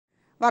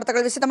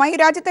വാർത്തകൾ വിശദമായി.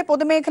 രാജ്യത്തെ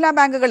പൊതുമേഖലാ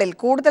ബാങ്കുകളിൽ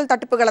കൂടുതൽ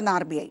തട്ടിപ്പുകളെന്ന്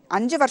RBI.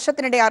 5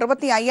 വർഷത്തിനിടെ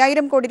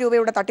 65,000 കോടി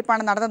രൂപയുടെ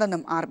തട്ടിപ്പാണ്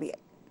നടന്നതെന്നും RBI.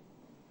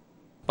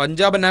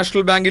 പഞ്ചാബ്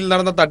നാഷണൽ ബാങ്കിൽ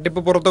നടന്ന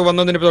തട്ടിപ്പ് പുറത്തു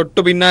വന്നതിന്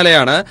തൊട്ടു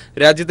പിന്നാലെയാണ്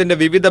രാജ്യത്തിന്റെ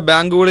വിവിധ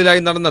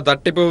ബാങ്കുകളിലായി നടന്ന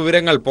തട്ടിപ്പ്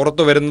വിവരങ്ങൾ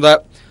പുറത്തുവരുന്നത്.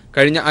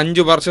 കഴിഞ്ഞ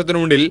 5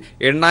 വർഷത്തിനുള്ളിൽ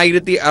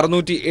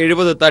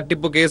 8,670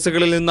 തട്ടിപ്പ്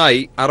കേസുകളിൽ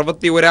നിന്നായി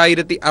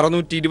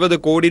 61,620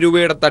 കോടി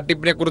രൂപയുടെ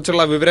തട്ടിപ്പിനെ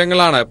കുറിച്ചുള്ള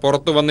വിവരങ്ങളാണ്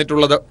പുറത്തു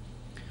വന്നിട്ടുള്ളത്.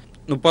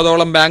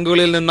 30ഓളം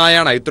ബാങ്കുകളിൽ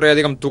നിന്നായാണ്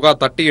ഇത്രയധികം തുക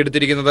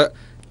തട്ടിയെടുത്തിരിക്കുന്നത്.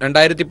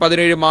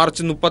 2017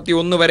 മാർച്ച്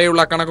 31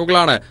 വരെയുള്ള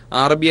കണക്കുകളാണ്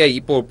RBI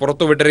ഇപ്പോൾ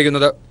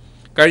പുറത്തുവിട്ടിരിക്കുന്നത്.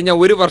 കഴിഞ്ഞ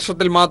ഒരു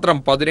വർഷത്തിൽ മാത്രം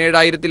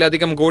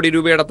 17,000-ലധികം കോടി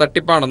രൂപയുടെ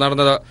തട്ടിപ്പാണ്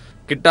നടന്നത്.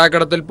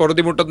 കിട്ടാക്കടത്തിൽ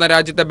പൊറുതിമുട്ടുന്ന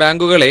രാജ്യത്തെ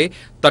ബാങ്കുകളെ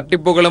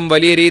തട്ടിപ്പുകളും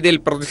വലിയ രീതിയിൽ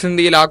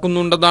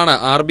പ്രതിസന്ധിയിലാക്കുന്നുണ്ടെന്നാണ്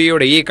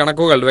RBIയുടെ ഈ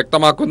കണക്കുകൾ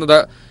വ്യക്തമാക്കുന്നത്.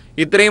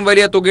 ഇത്രയും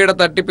വലിയ തുകയുടെ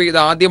തട്ടിപ്പ്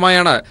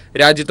ഇതാദ്യമായാണ്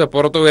രാജ്യത്ത്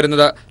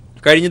പുറത്തുവരുന്നത്.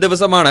 കഴിഞ്ഞ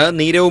ദിവസമാണ്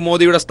നീരവ്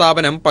മോദിയുടെ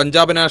സ്ഥാപനം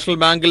പഞ്ചാബ് നാഷണൽ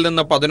ബാങ്കിൽ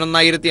നിന്ന്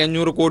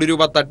 11,500 കോടി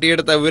രൂപ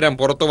തട്ടിയെടുത്ത വിവരം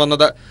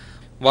പുറത്തുവന്നത്.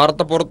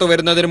 വാർത്ത പുറത്തു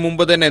വരുന്നതിന്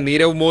മുമ്പ് തന്നെ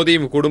നീരവ്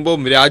മോദിയും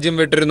കുടുംബവും രാജ്യം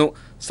വിട്ടിരുന്നു.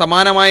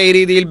 സമാനമായ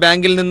രീതിയിൽ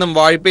ബാങ്കിൽ നിന്നും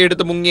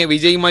വായ്പയെടുത്ത് മുങ്ങിയ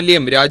വിജയ്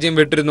മല്യയും രാജ്യം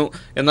വിട്ടിരുന്നു.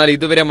 എന്നാൽ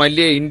ഇതുവരെ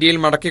മല്യയെ ഇന്ത്യയിൽ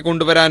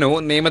മടക്കിക്കൊണ്ടുവരാനോ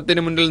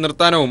നിയമത്തിന് മുന്നിൽ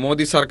നിർത്താനോ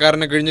മോദി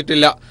സർക്കാരിന്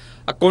കഴിഞ്ഞിട്ടില്ല.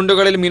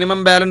 അക്കൗണ്ടുകളിൽ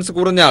മിനിമം ബാലൻസ്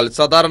കുറഞ്ഞാൽ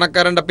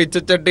സാധാരണക്കാരന്റെ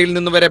പിച്ചച്ചട്ടിയിൽ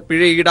നിന്ന് വരെ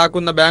പിഴ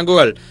ഈടാക്കുന്ന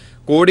ബാങ്കുകൾ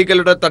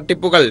കോടികളുടെ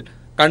തട്ടിപ്പുകൾ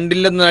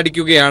കണ്ടില്ലെന്ന്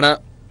നടിക്കുകയാണ്.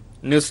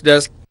 News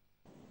desk.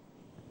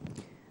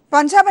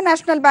 പഞ്ചാബ്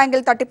നാഷണൽ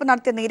ബാങ്കിൽ തട്ടിപ്പ്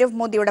നടത്തിയ നീരവ്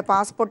മോദിയുടെ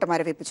പാസ്പോർട്ട്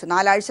മരവിപ്പിച്ചു.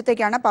 4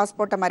 ആഴ്ചത്തേക്കാണ്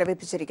പാസ്പോർട്ട്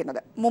മരവിപ്പിച്ചിരിക്കുന്നത്.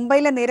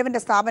 മുംബൈയിലെ നീരവിന്റെ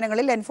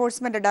സ്ഥാപനങ്ങളിൽ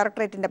എൻഫോഴ്സ്മെന്റ്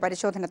ഡയറക്ടറേറ്റിന്റെ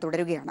പരിശോധന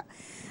തുടരുകയാണ്.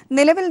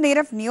 നിലവിൽ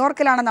നീരവ്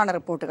ന്യൂയോർക്കിലാണെന്നാണ്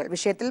റിപ്പോർട്ടുകൾ.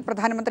 വിഷയത്തിൽ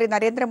പ്രധാനമന്ത്രി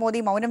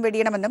നരേന്ദ്രമോദി മൗനം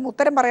വെടിയണമെന്നും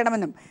ഉത്തരം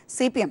പറയണമെന്നും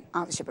CPM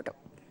ആവശ്യപ്പെട്ടു.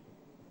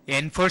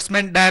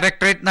 എൻഫോഴ്സ്മെന്റ്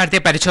ഡയറക്ടറേറ്റ്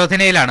നടത്തിയ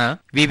പരിശോധനയിലാണ്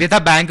വിവിധ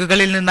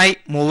ബാങ്കുകളിൽ നിന്നായി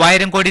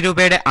 3,000 കോടി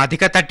രൂപയുടെ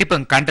അധിക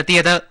തട്ടിപ്പും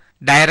കണ്ടെത്തിയത്.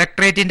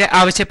 ഡയറക്ടറേറ്റിന്റെ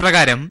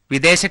ആവശ്യപ്രകാരം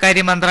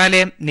വിദേശകാര്യ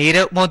മന്ത്രാലയം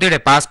നീരവ് മോദിയുടെ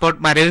പാസ്പോർട്ട്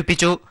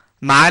മരവിപ്പിച്ചു.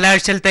 4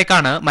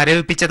 ആഴ്ചത്തേക്കാണ്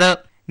മരവിപ്പിച്ചത്.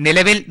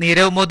 നിലവിൽ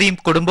നീരവ് മോദിയും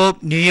കുടുംബവും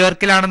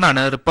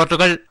ന്യൂയോർക്കിലാണെന്നാണ്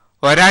റിപ്പോർട്ടുകൾ.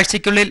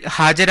 ഒരാഴ്ചയ്ക്കുള്ളിൽ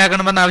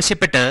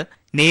ഹാജരാകണമെന്നാവശ്യപ്പെട്ട്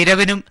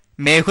നീരവിനും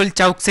മേഹുൽ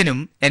ചൌക്സിനും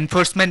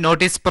എൻഫോഴ്സ്മെന്റ്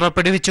നോട്ടീസ്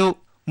പുറപ്പെടുവിച്ചു.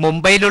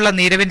 മുംബൈയിലുള്ള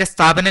നീരവിന്റെ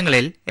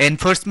സ്ഥാപനങ്ങളിൽ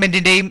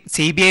എൻഫോഴ്സ്മെന്റിന്റെയും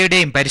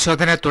CBIയുടെയും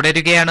പരിശോധന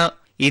തുടരുകയാണ്.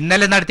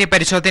 ഇന്നലെ നടത്തിയ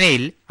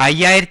പരിശോധനയിൽ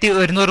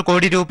 5,100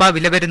 കോടി രൂപ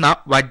വില വരുന്ന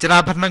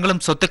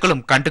വജ്രാഭരണങ്ങളും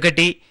സ്വത്തുക്കളും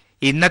കണ്ടുകെട്ടി.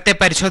 ഇന്നത്തെ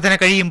പരിശോധന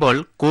കഴിയുമ്പോൾ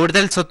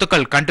കൂടുതൽ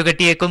സ്വത്തുക്കൾ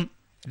കണ്ടുകെട്ടിയേക്കും.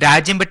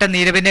 രാജ്യം വിട്ട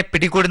നീരവിനെ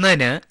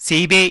പിടികൂടുന്നതിന്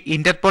CBI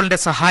ഇന്റർപോളിന്റെ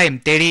സഹായം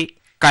തേടി.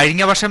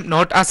 കഴിഞ്ഞ വർഷം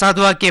നോട്ട്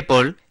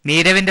അസാധുവാക്കിയപ്പോൾ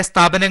നീരവിന്റെ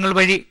സ്ഥാപനങ്ങൾ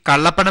വഴി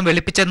കള്ളപ്പണം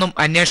വെളുപ്പിച്ചെന്നും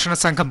അന്വേഷണ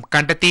സംഘം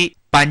കണ്ടെത്തി.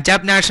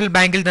 പഞ്ചാബ് നാഷണൽ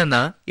ബാങ്കിൽ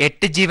നിന്ന്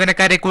 8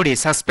 ജീവനക്കാരെ കൂടി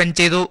സസ്പെൻഡ്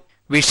ചെയ്തു.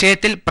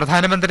 വിഷയത്തിൽ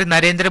പ്രധാനമന്ത്രി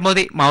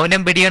നരേന്ദ്രമോദി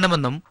മൗനം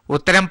വെടിയണമെന്നും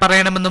ഉത്തരം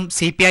പറയണമെന്നും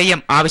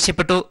CPIM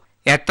ആവശ്യപ്പെട്ടു.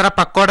 എത്ര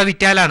പക്കോട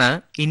വിറ്റാലാണ്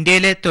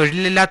ഇന്ത്യയിലെ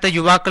തൊഴിലില്ലാത്ത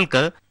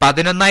യുവാക്കൾക്ക്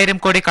 11,000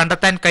 കോടി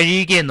കണ്ടെത്താൻ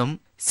കഴിയുകയെന്നും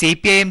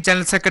CPIM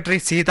general secretary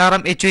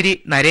Sitaram Yechury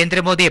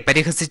നരേന്ദ്രമോദിയെ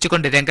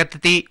പരിഹസിച്ചുകൊണ്ട്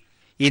രംഗത്തെത്തി.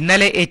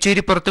 ഇന്നലെ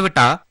യെച്ചൂരി പുറത്തുവിട്ട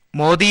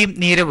മോദിയും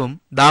നീരവും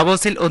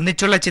ദാവോസിൽ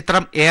ഒന്നിച്ചുള്ള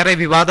ചിത്രം ഏറെ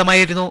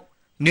വിവാദമായിരുന്നു.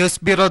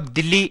 News bureau,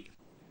 Delhi.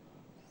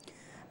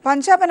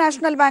 Punjab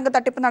national bank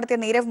തട്ടിപ്പ് നടത്തിയ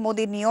നീരവ്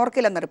മോദി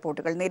ന്യൂയോർക്കിലെന്ന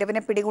റിപ്പോർട്ടുകൾ.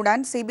 നീരവിനെ പിടികൂടാൻ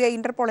CBI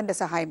ഇന്റർപോളിന്റെ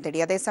സഹായം തേടി.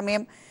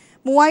 അതേസമയം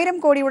 3,000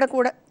 കോടിയുടെ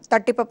കൂടെ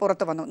തട്ടിപ്പ്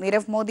പുറത്തുവന്നു.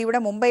 നീരവ് മോദിയുടെ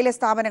മുംബൈയിലെ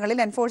സ്ഥാപനങ്ങളിൽ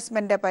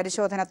എൻഫോഴ്സ്മെന്റ്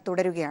പരിശോധന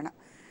തുടരുകയാണ്.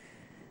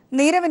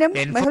 നീരവിനും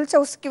മെഹുൽ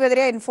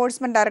ചൌക്സിക്കുമെതിരെ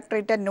എൻഫോഴ്സ്മെന്റ്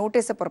ഡയറക്ടറേറ്റ്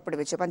നോട്ടീസ്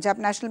പുറപ്പെടുവിച്ചു.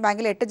 പഞ്ചാബ് നാഷണൽ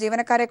ബാങ്കിലെ 8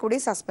 ജീവനക്കാരെ കൂടി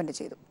സസ്പെൻഡ്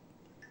ചെയ്തു.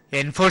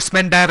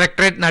 എൻഫോഴ്സ്മെന്റ്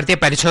ഡയറക്ടറേറ്റ് നടത്തിയ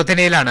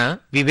പരിശോധനയിലാണ്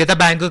വിവിധ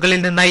ബാങ്കുകളിൽ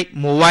നിന്നായി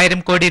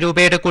 3,000 കോടി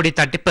രൂപയുടെ കൂടി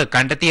തട്ടിപ്പ്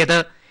കണ്ടെത്തിയത്.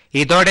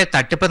 ഇതോടെ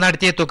തട്ടിപ്പ്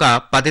നടത്തിയ തുക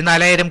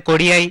 14,000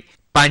 കോടിയായി.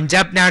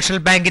 പഞ്ചാബ് നാഷണൽ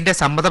ബാങ്കിന്റെ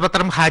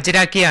സമ്മതപത്രം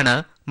ഹാജരാക്കിയാണ്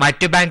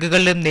മറ്റു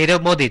ബാങ്കുകളിലും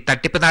നീരവ് മോദി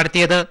തട്ടിപ്പ്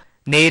നടത്തിയത്.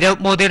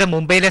 നീരവ് മോദിയുടെ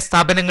മുംബൈയിലെ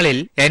സ്ഥാപനങ്ങളിൽ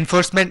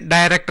എൻഫോഴ്സ്മെന്റ്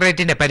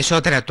ഡയറക്ടറേറ്റിന്റെ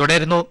പരിശോധന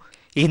തുടരുന്നു.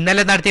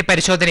 ഇന്നലെ നടത്തിയ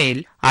പരിശോധനയിൽ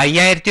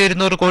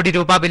 5,100 കോടി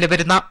രൂപ വില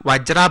വരുന്ന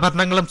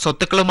വജ്രാഭരണങ്ങളും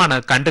സ്വത്തുക്കളുമാണ്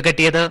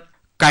കണ്ടുകെട്ടിയത്.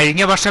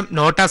 കഴിഞ്ഞ വർഷം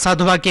നോട്ട്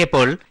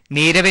അസാധുവാക്കിയപ്പോൾ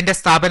നീരവിന്റെ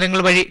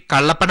സ്ഥാപനങ്ങൾ വഴി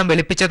കള്ളപ്പണം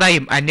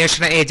വെളുപ്പിച്ചതായും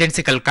അന്വേഷണ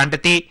ഏജൻസികൾ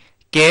കണ്ടെത്തി.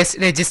 കേസ്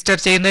രജിസ്റ്റർ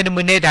ചെയ്യുന്നതിന്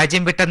മുന്നേ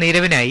രാജ്യം വിട്ട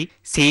നീരവിനായി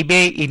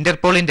CBI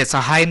ഇന്റർപോളിന്റെ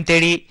സഹായം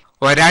തേടി.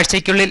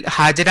 ഒരാഴ്ചയ്ക്കുള്ളിൽ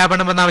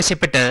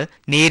ഹാജരാവണമെന്നാവശ്യപ്പെട്ട്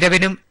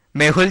നീരവിനും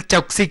മെഹുൽ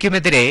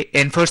ചൌക്സിക്കുമെതിരെ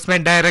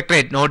എൻഫോഴ്സ്മെന്റ്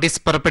ഡയറക്ടറേറ്റ്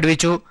നോട്ടീസ്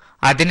പുറപ്പെടുവിച്ചു.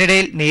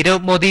 അതിനിടയിൽ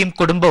നീരവ് മോദിയും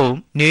കുടുംബവും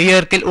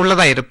ന്യൂയോർക്കിൽ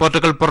ഉള്ളതായി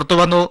റിപ്പോർട്ടുകൾ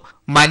പുറത്തുവന്നു.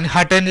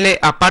 മൻഹാട്ടനിലെ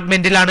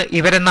അപ്പാർട്ട്മെന്റിലാണ്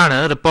ഇവരെന്നാണ്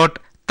റിപ്പോർട്ട്.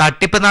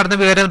 തട്ടിപ്പ് നടന്ന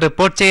വിവരം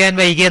റിപ്പോർട്ട് ചെയ്യാൻ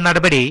വൈകിയ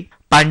നടപടി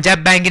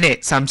പഞ്ചാബ് ബാങ്കിനെ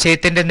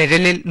സംശയത്തിന്റെ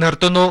നിഴലിൽ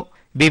നിർത്തുന്നു.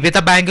 വിവിധ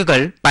ബാങ്കുകൾ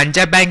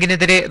പഞ്ചാബ്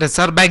ബാങ്കിനെതിരെ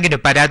റിസർവ് ബാങ്കിന്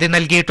പരാതി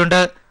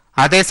നൽകിയിട്ടുണ്ട്.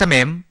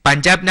 അതേസമയം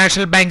പഞ്ചാബ്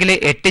നാഷണൽ ബാങ്കിലെ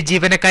 8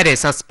 ജീവനക്കാരെ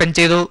സസ്പെൻഡ്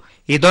ചെയ്തു.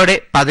 ഇതോടെ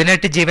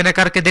 18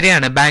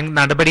 ജീവനക്കാർക്കെതിരെയാണ് ബാങ്ക്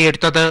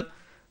നടപടിയെടുത്തത്.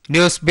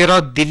 News bureau,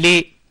 Delhi.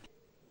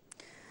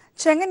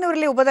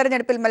 ചെങ്ങന്നൂരിലെ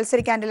ഉപതെരഞ്ഞെടുപ്പിൽ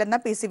മത്സരിക്കാനില്ലെന്ന്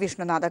PC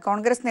വിഷ്ണുനാഥ്.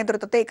 കോൺഗ്രസ്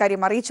നേതൃത്വത്തെ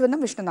ഇക്കാര്യം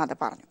അറിയിച്ചുവെന്നും വിഷ്ണുനാഥ്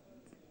പറഞ്ഞു.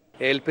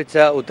 ഏൽപ്പിച്ച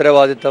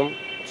ഉത്തരവാദിത്തം,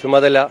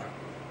 ചുമതല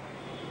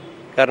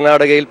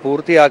കർണാടകയിൽ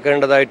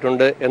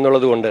പൂർത്തിയാക്കേണ്ടതായിട്ടുണ്ട്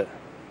എന്നുള്ളതുകൊണ്ട്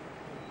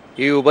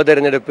ഈ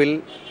ഉപതെരഞ്ഞെടുപ്പിൽ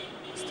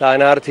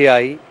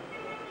സ്ഥാനാർത്ഥിയായി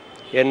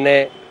എന്നെ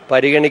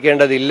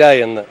പരിഗണിക്കേണ്ടതില്ല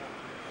എന്ന്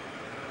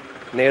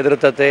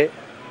നേതൃത്വത്തെ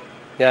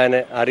ഞാൻ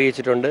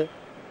അറിയിച്ചിട്ടുണ്ട്.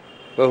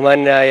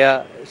 ബഹുമാന്യനായ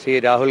ശ്രീ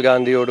രാഹുൽ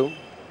ഗാന്ധിയോടും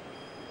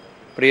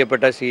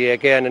പ്രിയപ്പെട്ട ശ്രീ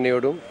AK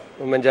ആന്റണിയോടും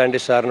ഉമ്മൻചാണ്ടി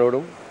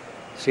സാറിനോടും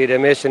ശ്രീ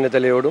രമേശ്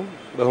ചെന്നിത്തലയോടും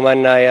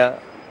ബഹുമാന്യനായ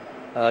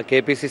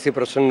KPCC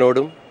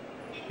പ്രസിഡന്റിനോടും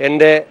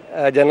എൻ്റെ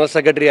ജനറൽ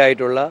സെക്രട്ടറി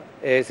ആയിട്ടുള്ള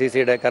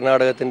AICCയുടെ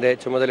കർണാടകത്തിൻ്റെ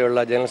ചുമതലയുള്ള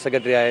ജനറൽ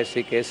സെക്രട്ടറി ആയ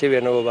ശ്രീ KC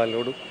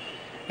വേണുഗോപാലിനോടും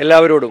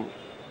എല്ലാവരോടും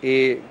ഈ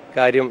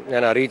കാര്യം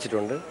ഞാൻ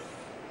അറിയിച്ചിട്ടുണ്ട്.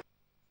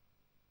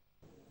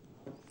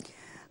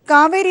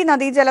 കാവേരി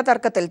നദീജല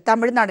തർക്കത്തിൽ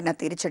തമിഴ്നാടിന്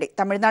തിരിച്ചടി.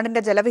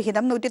 തമിഴ്നാടിന്റെ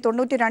ജലവിഹിതം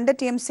 192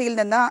 TMCയിൽ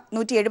നിന്ന്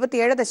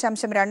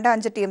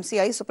 177.25 TMC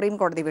ആയി സുപ്രീം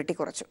കോടതി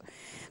വെട്ടിക്കുറച്ചു.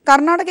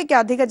 കർണാടകയ്ക്ക്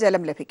അധിക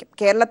ജലം ലഭിക്കും.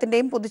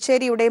 കേരളത്തിന്റെയും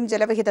പുതുച്ചേരിയുടെയും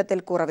ജലവിഹിതത്തിൽ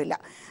കുറവില്ല.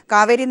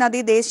 കാവേരി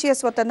നദി ദേശീയ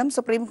സ്വത്തെന്നും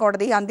സുപ്രീം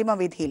കോടതി അന്തിമ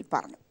വിധിയിൽ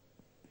പറഞ്ഞു.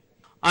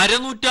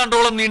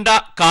 അരനൂറ്റാണ്ടോളം നീണ്ട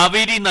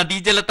കാവേരി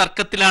നദീജല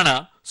തർക്കത്തിലാണ്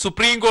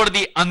സുപ്രീം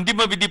കോടതി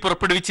അന്തിമ വിധി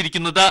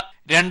പുറപ്പെടുവിച്ചിരിക്കുന്നത്.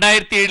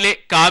 2007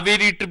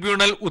 കാവേരി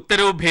ട്രിബ്യൂണൽ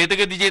ഉത്തരവ്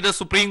ഭേദഗതി ചെയ്ത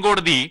സുപ്രീം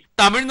കോടതി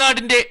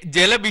തമിഴ്നാടിന്റെ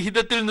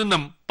ജലവിഹിതത്തിൽ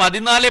നിന്നും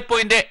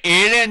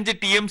 14.75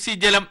 TMC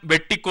ജലം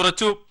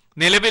വെട്ടിക്കുറച്ചു.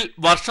 നിലവിൽ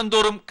വർഷം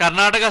തോറും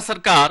കർണാടക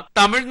സർക്കാർ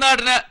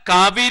തമിഴ്നാടിന്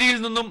കാവേരിയിൽ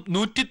നിന്നും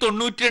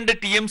 192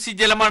 TMC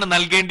ജലമാണ്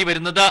നൽകേണ്ടി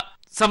വരുന്നത്.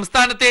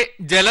 സംസ്ഥാനത്തെ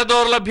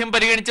ജലദൗർലഭ്യം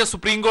പരിഗണിച്ച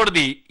സുപ്രീം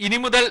കോടതി ഇനി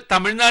മുതൽ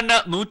തമിഴ്നാടിന്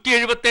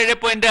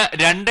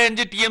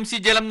 177.25 TMC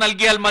ജലം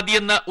നൽകിയാൽ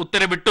മതിയെന്ന്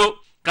ഉത്തരവിട്ടു.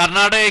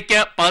 കർണാടകയ്ക്ക്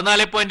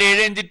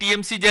 14.75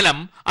 TMC ജലം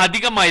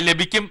അധികമായി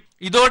ലഭിക്കും.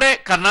 ഇതോടെ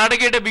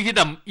കർണാടകയുടെ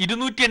വിഹിതം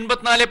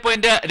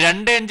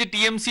 284.25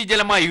 TMC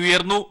ജലമായി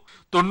ഉയർന്നു.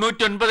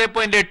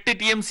 99.8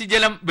 TMC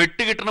ജലം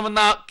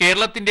വെട്ടുകിട്ടണമെന്ന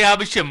കേരളത്തിന്റെ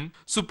ആവശ്യം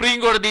സുപ്രീം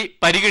കോടതി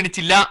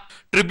പരിഗണിച്ചില്ല.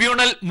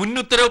 ട്രിബ്യൂണൽ മുൻ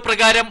ഉത്തരവ്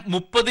പ്രകാരം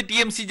 30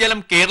 TMC ജലം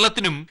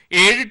കേരളത്തിനും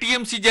 7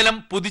 TMC ജലം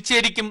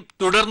പുതുച്ചേരിക്കും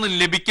തുടർന്ന്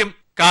ലഭിക്കും.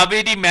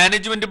 കാവേരി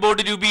മാനേജ്മെന്റ്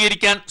ബോർഡ്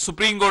രൂപീകരിക്കാൻ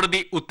സുപ്രീം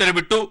കോടതി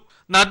ഉത്തരവിട്ടു.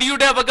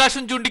 നദിയുടെ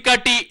അവകാശം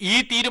ചൂണ്ടിക്കാട്ടി ഈ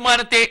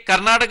തീരുമാനത്തെ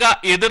കർണാടക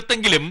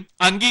എതിർത്തെങ്കിലും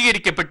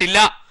അംഗീകരിക്കപ്പെട്ടില്ല.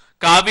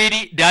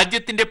 കാവേരി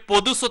രാജ്യത്തിന്റെ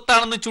പൊതു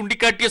സ്വത്താണെന്ന്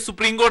ചൂണ്ടിക്കാട്ടിയ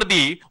സുപ്രീം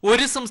കോടതി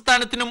ഒരു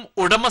സംസ്ഥാനത്തിനും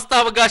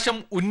ഉടമസ്ഥാവകാശം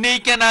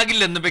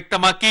ഉന്നയിക്കാനാകില്ലെന്ന്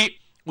വ്യക്തമാക്കി.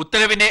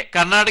 ഉത്തരവിനെ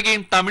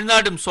കർണാടകയും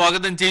തമിഴ്നാടും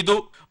സ്വാഗതം ചെയ്തു.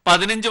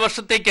 15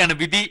 വർഷത്തേക്കാണ്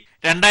വിധി.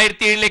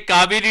 2007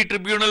 കാവേരി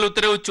ട്രിബ്യൂണൽ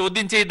ഉത്തരവ്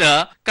ചോദ്യം ചെയ്ത്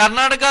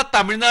കർണാടക,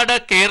 തമിഴ്നാട്,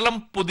 കേരളം,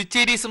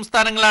 പുതുച്ചേരി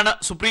സംസ്ഥാനങ്ങളാണ്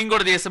സുപ്രീം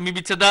കോടതിയെ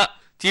സമീപിച്ചത്.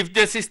 ചീഫ്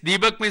ജസ്റ്റിസ്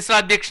ദീപക് മിശ്ര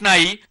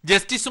അധ്യക്ഷനായി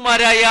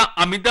ജസ്റ്റിസുമാരായ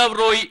അമിതാവ്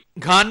റോയ്,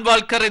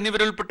 ഖാൻവാൽക്കർ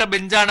എന്നിവരുൾപ്പെട്ട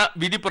ബെഞ്ചാണ്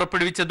വിധി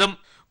പുറപ്പെടുവിച്ചതും.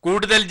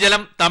 കൂടുതൽ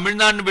ജലം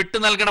തമിഴ്നാടിന് വിട്ടു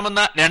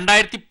നൽകണമെന്ന്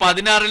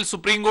 2016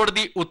 സുപ്രീം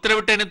കോടതി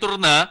ഉത്തരവിട്ടതിനെ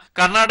തുടർന്ന്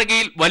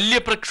കർണാടകയിൽ വലിയ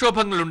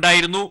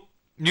പ്രക്ഷോഭങ്ങളുണ്ടായിരുന്നു.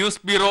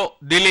 News bureau,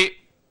 Delhi.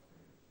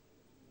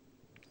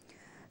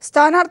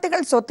 സ്ഥാനാർത്ഥികൾ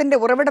സ്വത്തിന്റെ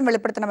ഉറവിടം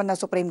വെളിപ്പെടുത്തണമെന്ന്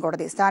സുപ്രീം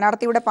കോടതി.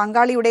 സ്ഥാനാർത്ഥിയുടെ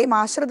പങ്കാളിയുടെയും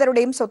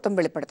ആശ്രിതരുടെയും സ്വത്തും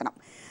വെളിപ്പെടുത്തണം.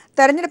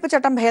 തെരഞ്ഞെടുപ്പ്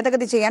ചട്ടം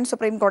ഭേദഗതി ചെയ്യാൻ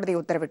സുപ്രീം കോടതി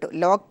ഉത്തരവിട്ടു.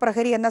 ലോക്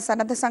പ്രഹരി എന്ന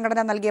സന്നദ്ധ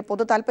സംഘടന നൽകിയ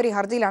പൊതു താൽപര്യ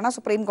ഹർജിയിലാണ്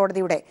സുപ്രീം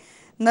കോടതിയുടെ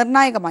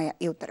നിർണായകമായ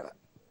ഈ ഉത്തരവ്.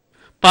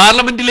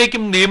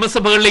 പാർലമെന്റിലേക്കും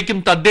നിയമസഭകളിലേക്കും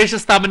തദ്ദേശ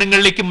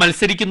സ്ഥാപനങ്ങളിലേക്കും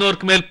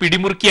മത്സരിക്കുന്നവർക്ക് മേൽ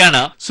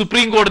പിടിമുറുക്കിയാണ്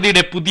സുപ്രീം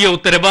കോടതിയുടെ പുതിയ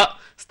ഉത്തരവ്.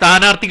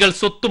 സ്ഥാനാർത്ഥികൾ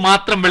സ്വത്ത്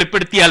മാത്രം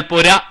വെളിപ്പെടുത്തിയാൽ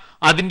പോരാ,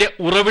 അതിന്റെ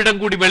ഉറവിടം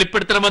കൂടി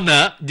വെളിപ്പെടുത്തണമെന്ന്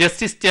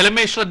ജസ്റ്റിസ്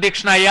ചെലമേശ്വർ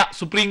അധ്യക്ഷനായ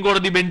സുപ്രീം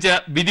കോടതി ബെഞ്ച്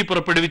വിധി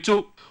പുറപ്പെടുവിച്ചു.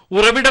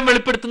 ഉറവിടം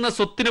വെളിപ്പെടുത്തുന്ന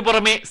സ്വത്തിനു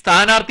പുറമെ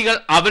സ്ഥാനാർത്ഥികൾ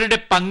അവരുടെ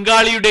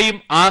പങ്കാളിയുടെയും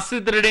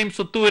ആശ്രിതരുടെയും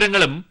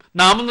സ്വത്തുവിവരങ്ങളും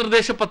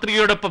നാമനിർദ്ദേശ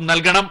പത്രികയോടൊപ്പം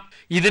നൽകണം.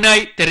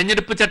 ഇതിനായി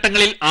തെരഞ്ഞെടുപ്പ്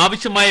ചട്ടങ്ങളിൽ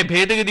ആവശ്യമായ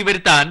ഭേദഗതി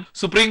വരുത്താൻ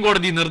സുപ്രീം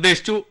കോടതി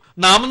നിർദ്ദേശിച്ചു.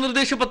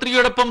 നാമനിർദ്ദേശ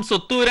പത്രികയോടൊപ്പം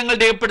സ്വത്തുവിവരങ്ങൾ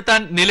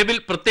രേഖപ്പെടുത്താൻ നിലവിൽ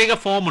പ്രത്യേക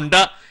ഫോം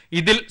ഉണ്ട്.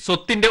 ഇതിൽ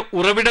സ്വത്തിന്റെ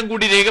ഉറവിടം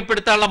കൂടി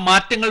രേഖപ്പെടുത്താനുള്ള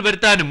മാറ്റങ്ങൾ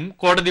വരുത്താനും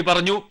കോടതി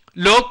പറഞ്ഞു.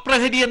 ലോക്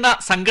പ്രഹരി എന്ന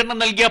സംഘടന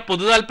നൽകിയ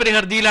പൊതുതാൽപര്യ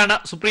ഹർജിയിലാണ്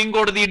സുപ്രീം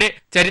കോടതിയുടെ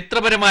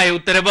ചരിത്രപരമായ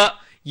ഉത്തരവ്.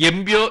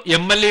 MPയോ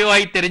MLAയോ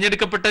ആയി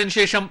തെരഞ്ഞെടുക്കപ്പെട്ടതിനു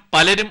ശേഷം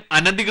പലരും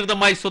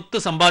അനധികൃതമായി സ്വത്ത്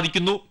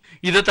സമ്പാദിക്കുന്നു.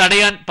 ഇത്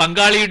തടയാൻ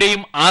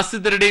പങ്കാളിയുടെയും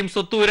ആശ്രിതരുടെയും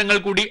സ്വത്തുവിവരങ്ങൾ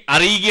കൂടി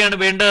അറിയുകയാണ്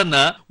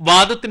വേണ്ടതെന്ന്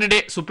വാദത്തിനിടെ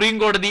സുപ്രീം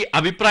കോടതി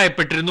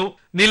അഭിപ്രായപ്പെട്ടിരുന്നു.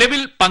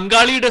 നിലവിൽ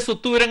പങ്കാളിയുടെ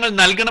സ്വത്തുവിവരങ്ങൾ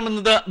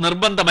നൽകണമെന്നത്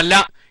നിർബന്ധമല്ല.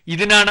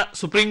 ഇതിനാണ്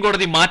സുപ്രീം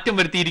കോടതി മാറ്റം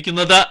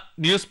വരുത്തിയിരിക്കുന്നത്.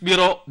 News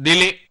bureau,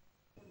 Delhi.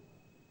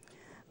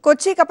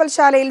 കൊച്ചി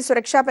കപ്പൽശാലയിൽ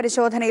സുരക്ഷാ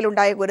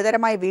പരിശോധനയിലുണ്ടായ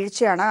ഗുരുതരമായ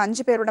വീഴ്ചയാണ്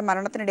 5 പേരുടെ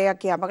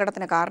മരണത്തിനിടയാക്കിയ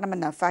അപകടത്തിന്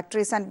കാരണമെന്ന്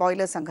ഫാക്ടറീസ് ആൻഡ്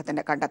ബോയിലേഴ്സ്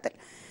സംഘത്തിന്റെ കണ്ടെത്തൽ.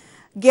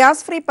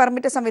 ഗ്യാസ് ഫ്രീ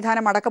പെർമിറ്റ്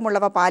സംവിധാനം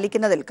അടക്കമുള്ളവ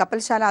പാലിക്കുന്നതിൽ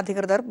കപ്പൽശാല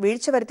അധികൃതർ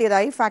വീഴ്ച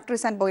വരുത്തിയതായി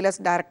ഫാക്ടറീസ് ആൻഡ്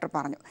ബോയിലേഴ്സ് ഡയറക്ടർ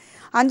പറഞ്ഞു.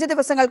 5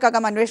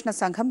 ദിവസങ്ങൾക്കകം അന്വേഷണ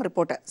സംഘം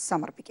റിപ്പോർട്ട്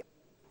സമർപ്പിക്കും.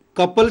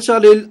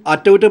 കപ്പൽശാലയിൽ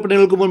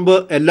അറ്റകുറ്റപ്പണികൾക്ക് മുൻപ്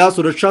എല്ലാ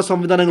സുരക്ഷാ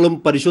സംവിധാനങ്ങളും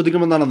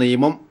പരിശോധിക്കണമെന്നാണ്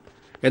നിയമം.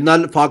 എന്നാൽ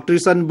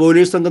ഫാക്ടറീസ് ആൻഡ്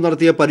ബോയിലേഴ്സ് സംഘം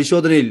നടത്തിയ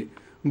പരിശോധനയിൽ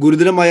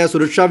ഗുരുതരമായ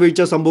സുരക്ഷാ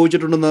വീഴ്ച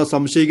സംഭവിച്ചിട്ടുണ്ടെന്ന്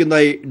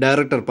സംശയിക്കുന്നതായി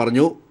ഡയറക്ടർ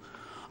പറഞ്ഞു.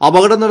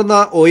 അപകടം നടന്ന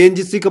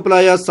ONGC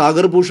കപ്പലായ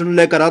സാഗർ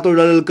ഭൂഷണിലെ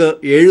കരാത്തൊഴിലാളികൾക്ക്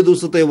 7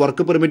 ദിവസത്തെ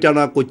വർക്ക്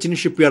പെർമിറ്റാണ് കൊച്ചിൻ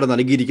ഷിപ്പ്യാർഡ്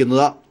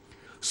നൽകിയിരിക്കുന്നത്.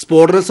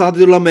 സ്ഫോടന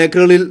സാധ്യതയുള്ള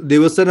മേഖലകളിൽ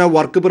ദിവസേന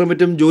വർക്ക്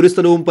പെർമിറ്റും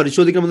ജോലിസ്ഥലവും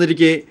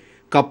പരിശോധിക്കണമെന്നിരിക്കെ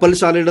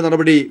കപ്പൽശാലയുടെ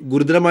നടപടി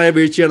ഗുരുതരമായ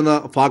വീഴ്ചയാണെന്ന്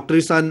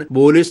ഫാക്ടറീസ് ആൻഡ്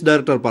ബോയിലേഴ്സ്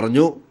ഡയറക്ടർ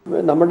പറഞ്ഞു.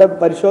 നമ്മുടെ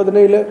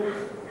പരിശോധനയിൽ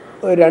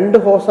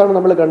 2 ഹോസാണ്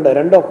നമ്മൾ കണ്ടത്.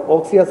 2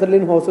 ഓക്സി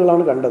അസർലിൻ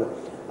ഹോസുകളാണ് കണ്ടത്.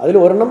 അതിൽ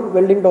ഒരെണ്ണം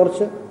വെൽഡിംഗ്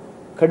ടോർച്ച്,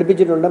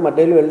 ഘടിപ്പിച്ചിട്ടുണ്ട്,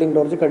 മറ്റേതിൽ വെൽഡിംഗ്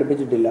ടോർച്ച്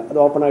ഘടിപ്പിച്ചിട്ടില്ല, അത്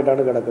ഓപ്പൺ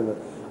ആയിട്ടാണ് കിടക്കുന്നത്.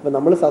 അപ്പോൾ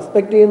നമ്മൾ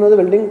സസ്പെക്ട് ചെയ്യുന്നത്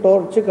വെൽഡിംഗ്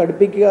ടോർച്ച്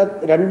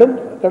രണ്ടും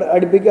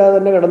അടുപ്പിക്കാതെ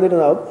തന്നെ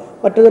കിടന്നിരുന്നാവും.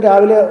 മറ്റത്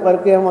രാവിലെ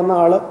വർക്ക് ചെയ്യാൻ വന്ന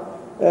ആൾ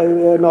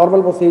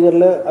നോർമൽ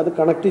പ്രൊസീജിയറിൽ അത്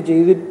കണക്ട്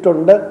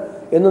ചെയ്തിട്ടുണ്ട്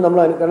എന്ന് നമ്മൾ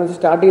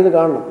സ്റ്റാർട്ട് ചെയ്ത്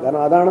കാണണം.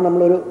 കാരണം അതാണ്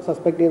നമ്മളൊരു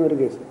സസ്പെക്ട് ചെയ്യുന്ന ഒരു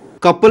കേസ്.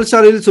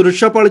 കപ്പൽശാലയിൽ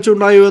സുരക്ഷാ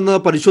പാളിച്ചുണ്ടായോ എന്ന്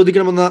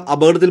പരിശോധിക്കണമെന്ന്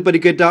അപകടത്തിൽ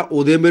പരിക്കേറ്റ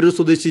ഉദയംപേരൂർ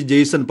സ്വദേശി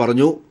ജെയ്സൺ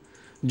പറഞ്ഞു.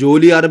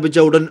 ജോലി ആരംഭിച്ച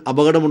ഉടൻ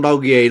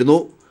അപകടമുണ്ടാവുകയായിരുന്നു.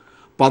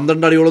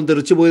 12 അടിയോളം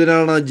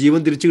തെറിച്ചുപോയതിനാണ് ജീവൻ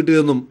തിരിച്ചു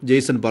കിട്ടിയതെന്നും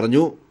ജെയ്സൺ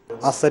പറഞ്ഞു.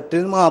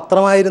 അസറ്റിൽ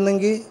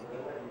മാത്രമായിരുന്നെങ്കിൽ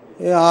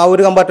ആ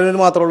ഒരു കമ്പാർട്ട്മെന്റിൽ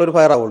മാത്രമുള്ള ഒരു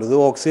ഫയർ ആവുള്ളൂ. ഇത്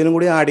ഓക്സിജനും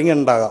കൂടി ആഡിങ്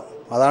ഉണ്ടാകാം.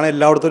 അതാണ്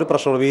എല്ലായിടത്തും ഒരു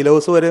പ്രഷർ. വീൽ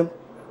ഹൗസ് വരെ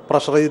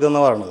പ്രഷർ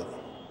ചെയ്തെന്ന് പറയുന്നത്.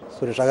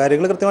 സുരക്ഷാ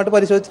കാര്യങ്ങൾ കൃത്യമായിട്ട്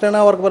പരിശോധിച്ചിട്ടാണ്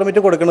വർക്ക്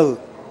പെർമിറ്റ് കൊടുക്കുന്നത്.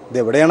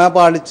 ഇതെവിടെയാണ് ആ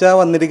പാളിച്ച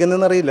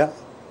വന്നിരിക്കുന്നതെന്ന് അറിയില്ല.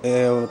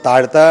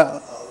 താഴത്തെ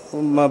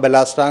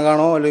ബെല്ലാസ്റ്റ്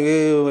ടാങ്കാണോ അല്ലെങ്കിൽ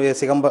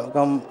AC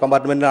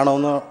കമ്പാർട്ട്മെന്റിലാണോ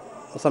എന്ന്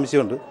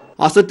സംശയമുണ്ട്.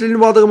 അസറ്റിലിൻ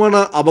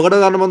വാതകമാണ് അപകട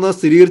കാരണമെന്ന്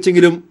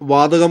സ്ഥിരീകരിച്ചെങ്കിലും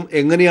വാതകം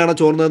എങ്ങനെയാണ്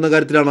ചോർന്നതെന്ന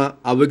കാര്യത്തിലാണ്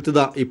അവ്യക്തത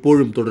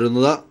ഇപ്പോഴും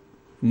തുടരുന്നത്.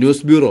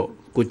 News bureau,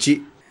 Kochi.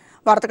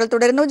 വാർത്തകൾ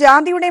തുടരുന്നു.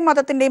 ജാതിയുടെയും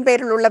മതത്തിന്റെയും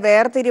പേരിലുള്ള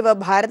വേർതിരിവ്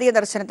ഭാരതീയ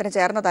ദർശനത്തിന്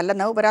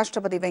ചേർന്നതല്ലെന്ന്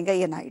ഉപരാഷ്ട്രപതി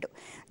വെങ്കയ്യ നായിഡു.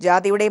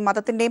 ജാതിയുടെയും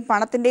മതത്തിന്റെയും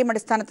പണത്തിന്റെയും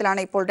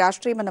അടിസ്ഥാനത്തിലാണ് ഇപ്പോൾ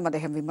രാഷ്ട്രീയമെന്നും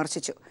അദ്ദേഹം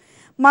വിമർശിച്ചു.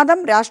 മതം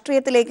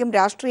രാഷ്ട്രീയത്തിലേക്കും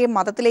രാഷ്ട്രീയം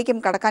മതത്തിലേക്കും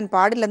കടക്കാൻ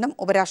പാടില്ലെന്നും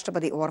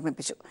ഉപരാഷ്ട്രപതി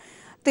ഓർമ്മിപ്പിച്ചു.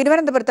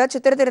 തിരുവനന്തപുരത്ത്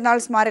ചിത്തിര തിരുനാൾ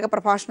സ്മാരക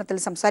പ്രഭാഷണത്തിൽ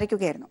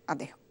സംസാരിക്കുകയായിരുന്നു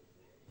അദ്ദേഹം.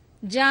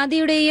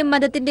 ജാതിയുടെയും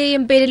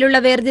മതത്തിന്റെയും പേരിലുള്ള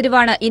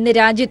വേർതിരിവാണ് ഇന്ന്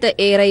രാജ്യത്ത്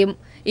ഏറെയും.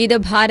 ഇത്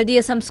ഭാരതീയ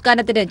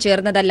സംസ്കാരത്തിന്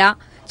ചേർന്നതല്ല.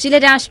 ചില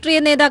രാഷ്ട്രീയ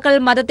നേതാക്കൾ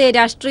മതത്തെ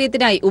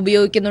രാഷ്ട്രീയത്തിനായി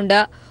ഉപയോഗിക്കുന്നുണ്ട്.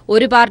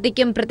 ഒരു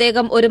പാർട്ടിക്കും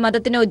പ്രത്യേകം ഒരു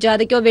മതത്തിനോ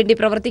ജാതിക്കോ വേണ്ടി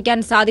പ്രവർത്തിക്കാൻ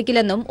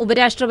സാധിക്കില്ലെന്നും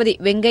ഉപരാഷ്ട്രപതി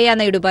വെങ്കയ്യ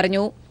നായിഡു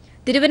പറഞ്ഞു.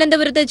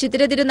 തിരുവനന്തപുരത്ത്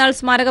ചിത്തിര തിരുനാൾ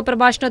സ്മാരക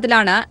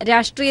പ്രഭാഷണത്തിലാണ്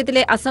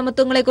രാഷ്ട്രീയത്തിലെ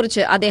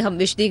അസമത്വങ്ങളെക്കുറിച്ച് അദ്ദേഹം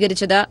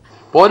വിശദീകരിച്ചത്.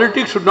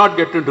 Politics should not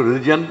get into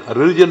religion.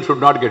 Religion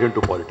should not get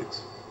into politics.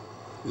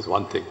 This is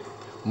one thing.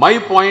 My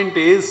point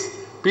is,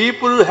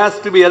 people has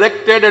to be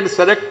elected and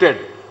selected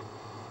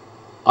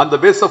on the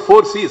basis of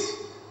 4 C's.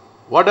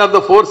 What are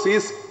the 4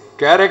 C's?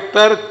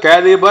 Character,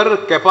 caliber,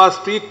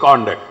 capacity,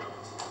 conduct.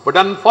 But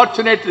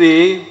unfortunately,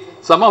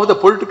 some of the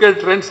political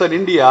trends in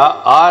India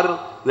are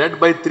led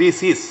by 3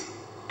 C's: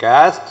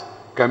 caste,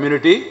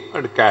 community,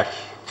 and cash.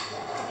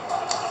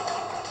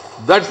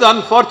 That's the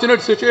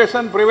unfortunate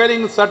situation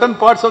prevailing in certain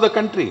parts of the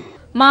country.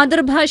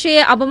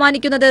 മാതൃഭാഷയെ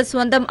അപമാനിക്കുന്നത്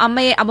സ്വന്തം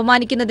അമ്മയെ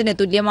അപമാനിക്കുന്നതിന്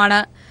തുല്യമാണ്.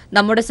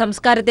 നമ്മുടെ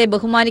സംസ്കാരത്തെ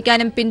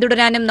ബഹുമാനിക്കാനും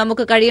പിന്തുടരാനും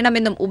നമുക്ക്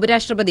കഴിയണമെന്നും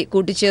ഉപരാഷ്ട്രപതി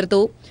കൂട്ടിച്ചേർത്തു.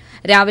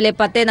 രാവിലെ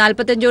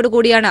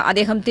 10:45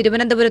 അദ്ദേഹം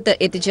തിരുവനന്തപുരത്ത്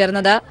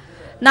എത്തിച്ചേർന്നത്.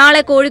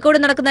 നാളെ കോഴിക്കോട്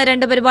നടക്കുന്ന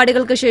 2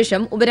 പരിപാടികൾക്ക്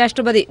ശേഷം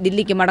ഉപരാഷ്ട്രപതി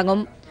ദില്ലിക്ക്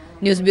മടങ്ങും.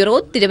 News bureau,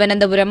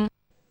 Thiruvananthapuram.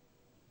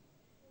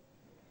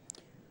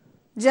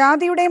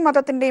 ജാതിയുടെയും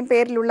മതത്തിന്റെയും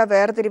പേരിലുള്ള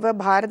വേർതിരിവ്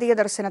ഭാരതീയ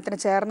ദർശനത്തിന്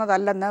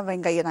ചേർന്നതല്ലെന്ന്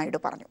വെങ്കയ്യ നായിഡു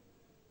പറഞ്ഞു.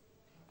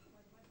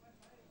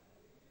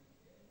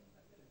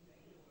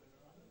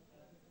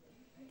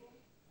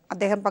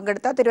 അദ്ദേഹം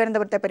പങ്കെടുത്ത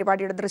തിരുവനന്തപുരത്തെ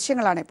പരിപാടിയുടെ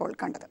ദൃശ്യങ്ങളാണ് ഇപ്പോൾ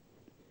കണ്ടത്.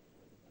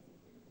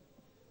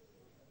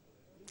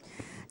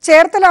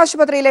 ചേർത്തല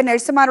ആശുപത്രിയിലെ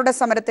നഴ്സുമാരുടെ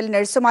സമരത്തിൽ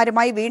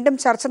നഴ്സുമാരുമായി വീണ്ടും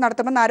ചർച്ച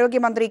നടത്തുമെന്ന്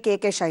ആരോഗ്യമന്ത്രി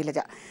കെ ശൈലജ.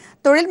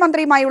 തൊഴിൽ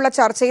മന്ത്രിയുമായുള്ള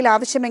ചർച്ചയിൽ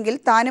ആവശ്യമെങ്കിൽ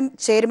താനും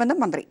ചേരുമെന്നും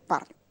മന്ത്രി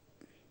പറഞ്ഞു.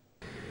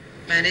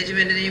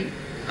 മാനേജ്മെന്റിനെയും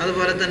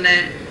അതുപോലെ തന്നെ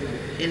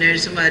ഈ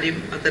നഴ്സുമാരെയും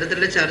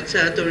അത്തരത്തിലുള്ള ചർച്ച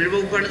തൊഴിൽ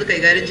വകുപ്പാണ് ഇത്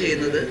കൈകാര്യം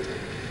ചെയ്യുന്നത്.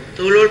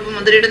 തൊഴിൽ വകുപ്പ്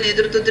മന്ത്രിയുടെ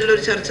നേതൃത്വത്തിലുള്ള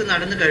ഒരു ചർച്ച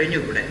നടന്നു കഴിഞ്ഞു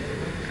ഇവിടെ.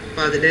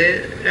 അപ്പോൾ അതിൽ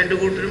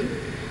 2 കൂട്ടരും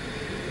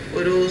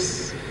ഒരു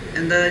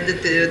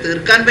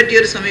തീർക്കാൻ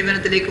പറ്റിയൊരു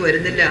സമീപനത്തിലേക്ക്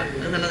വരുന്നില്ല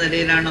എന്നുള്ള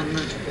നിലയിലാണ്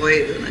അന്ന്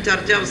പോയത്.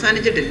 ചർച്ച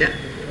അവസാനിച്ചിട്ടില്ല.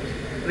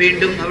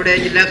 വീണ്ടും അവിടെ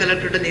ജില്ലാ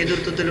കലക്ടറുടെ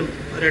നേതൃത്വത്തിലും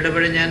ഒരു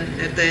ഇടപെടൽ, ഞാൻ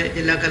നേരത്തെ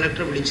ജില്ലാ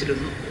കലക്ടറെ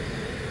വിളിച്ചിരുന്നു,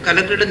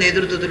 കലക്ടറുടെ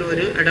നേതൃത്വത്തിലും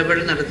ഒരു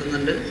ഇടപെടൽ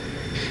നടത്തുന്നുണ്ട്.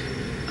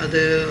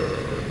 അത്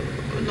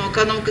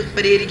നോക്കാൻ നമുക്ക്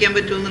പരിഹരിക്കാൻ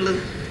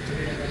പറ്റുമെന്നുള്ളത്.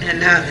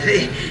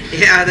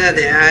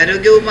 അതെ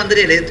ആരോഗ്യവകുപ്പ്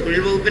മന്ത്രിയല്ലേ,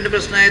 തൊഴിൽ വകുപ്പിന്റെ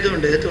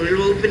പ്രശ്നമായതുകൊണ്ട് തൊഴിൽ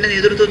വകുപ്പിന്റെ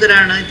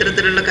നേതൃത്വത്തിലാണ്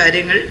ഇത്തരത്തിലുള്ള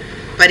കാര്യങ്ങൾ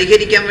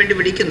പരിഹരിക്കാൻ വേണ്ടി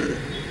വിളിക്കുന്നത്.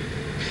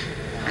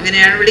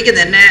 അങ്ങനെയാണ്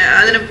വിളിക്കുന്നത്. എന്നെ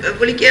അതിനെ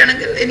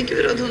വിളിക്കുകയാണെങ്കിൽ എനിക്ക്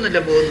വിരോധമൊന്നുമില്ല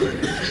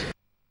പോകുന്നതിന്.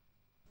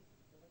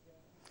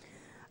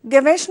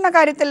 ഗവേഷണ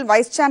കാര്യത്തിൽ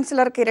വൈസ്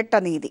ചാൻസലർക്ക് ഇരട്ട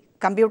നീതി.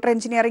 കമ്പ്യൂട്ടർ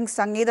എഞ്ചിനീയറിംഗ്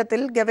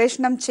സംഗീതത്തിൽ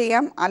ഗവേഷണം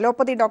ചെയ്യാം,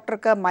 അലോപ്പതി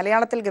ഡോക്ടർക്ക്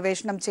മലയാളത്തിൽ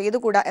ഗവേഷണം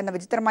ചെയ്തുകൂടാ എന്ന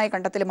വിചിത്രമായ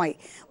കണ്ടെത്തലുമായി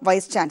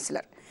വൈസ്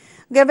ചാൻസലർ.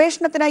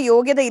 ഗവേഷണത്തിന്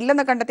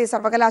യോഗ്യതയില്ലെന്ന് കണ്ടെത്തി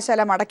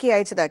സർവകലാശാല മടക്കി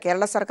അയച്ചത്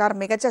കേരള സർക്കാർ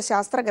മികച്ച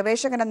ശാസ്ത്ര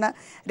ഗവേഷകനെന്ന്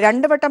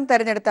 2 വട്ടം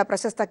തെരഞ്ഞെടുത്ത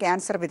പ്രശസ്ത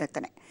ക്യാൻസർ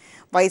വിദഗ്ധനെ.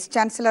 വൈസ്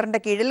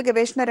ചാൻസലറിന്റെ കീഴിൽ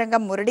ഗവേഷണ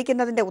രംഗം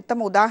മുരടിക്കുന്നതിന്റെ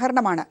ഉത്തമ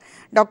ഉദാഹരണമാണ്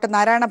ഡോക്ടർ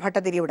നാരായണ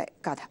ഭട്ടതിരിയുടെ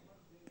കഥ.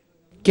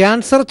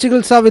 ക്യാൻസർ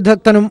ചികിത്സാ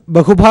വിദഗ്ധനും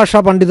ബഹുഭാഷാ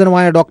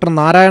പണ്ഡിതനുമായ ഡോക്ടർ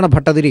നാരായണ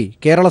ഭട്ടതിരി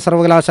കേരള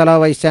സർവകലാശാല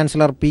വൈസ്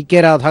ചാൻസലർ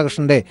PK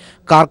രാധാകൃഷ്ണന്റെ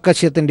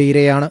കാർക്കശ്യത്തിന്റെ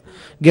ഇരയാണ്.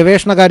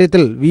 ഗവേഷണ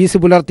കാര്യത്തിൽ വീസി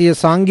പുലർത്തിയ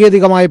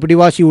സാങ്കേതികമായ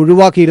പിടിവാശി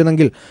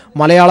ഒഴിവാക്കിയിരുന്നെങ്കിൽ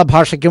മലയാള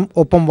ഭാഷയ്ക്കും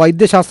ഒപ്പം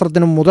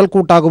വൈദ്യശാസ്ത്രത്തിനും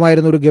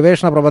മുതൽക്കൂട്ടാകുമായിരുന്ന ഒരു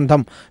ഗവേഷണ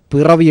പ്രബന്ധം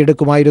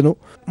പിറവിയെടുക്കുമായിരുന്നു.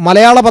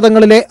 മലയാള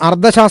പദങ്ങളിലെ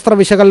അർദ്ധശാസ്ത്ര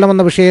വിശകലനം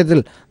എന്ന വിഷയത്തിൽ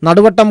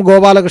നടുവട്ടം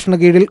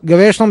ഗോപാലകൃഷ്ണന് കീഴിൽ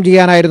ഗവേഷണം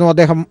ചെയ്യാനായിരുന്നു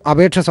അദ്ദേഹം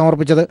അപേക്ഷ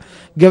സമർപ്പിച്ചത്.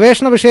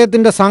 ഗവേഷണ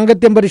വിഷയത്തിന്റെ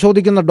സാങ്കത്യം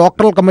പരിശോധിക്കുന്ന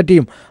ഡോക്ടറൽ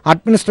കമ്മിറ്റിയും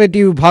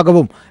അഡ്മിനിസ്ട്രേറ്റീവ്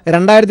വിഭാഗവും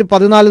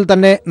 2014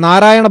 തന്നെ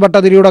നാരായണ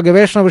ഭട്ടതിരിയുടെ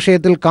ഗവേഷണ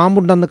വിഷയത്തിൽ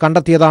കാമ്പുണ്ടെന്ന്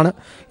കണ്ടെത്തിയതാണ്.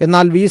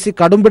 എന്നാൽ VC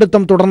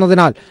കടുംപിടുത്തം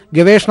തുടർന്നതിനാൽ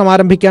ഗവേഷണം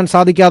ആരംഭിക്കാൻ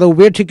സാധിക്കാതെ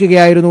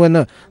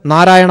ഉപേക്ഷിക്കുകയായിരുന്നുവെന്ന്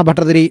നാരായണ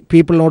ഭട്ടതിരി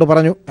പീപ്പിളിനോട്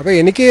പറഞ്ഞു. അപ്പോൾ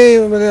എനിക്ക്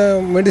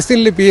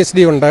മെഡിസിനിൽ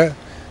PhD ഉണ്ട്.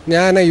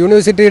 ഞാൻ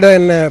യൂണിവേഴ്സിറ്റിയുടെ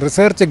തന്നെ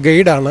റിസർച്ച്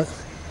ഗൈഡാണ്.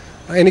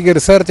 എനിക്ക്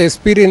റിസർച്ച്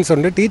എക്സ്പീരിയൻസ്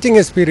ഉണ്ട്, ടീച്ചിങ്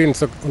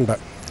എക്സ്പീരിയൻസ് ഉണ്ട്.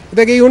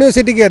 ഇതൊക്കെ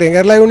യൂണിവേഴ്സിറ്റിക്ക് അറിയാം.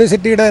 കേരള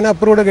യൂണിവേഴ്സിറ്റിയുടെ തന്നെ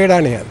അപ്രൂവ്ഡ്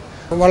ഗൈഡാണ് ഞാൻ.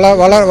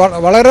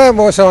 വളരെ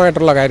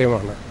മോശമായിട്ടുള്ള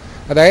കാര്യമാണ്.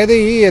 അതായത്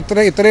ഈ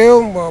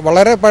ഇത്രയും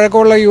വളരെ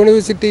പഴക്കമുള്ള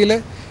യൂണിവേഴ്സിറ്റിയിൽ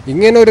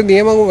ഇങ്ങനെ ഒരു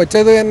നിയമം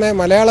വെച്ചത് തന്നെ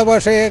മലയാള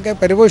ഭാഷയൊക്കെ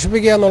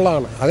പരിപോഷിപ്പിക്കുക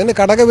എന്നുള്ളതാണ്. അതിന്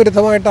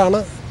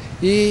ഘടകവിരുദ്ധമായിട്ടാണ്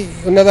ഈ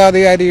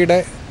ഉന്നതാധികാരിയുടെ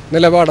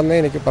നിലപാടെന്നേ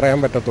എനിക്ക്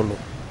പറയാൻ പറ്റത്തുള്ളൂ.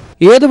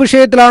 ഏത്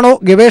വിഷയത്തിലാണോ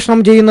ഗവേഷണം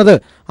ചെയ്യുന്നത്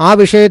ആ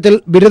വിഷയത്തിൽ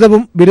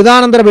ബിരുദവും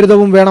ബിരുദാനന്തര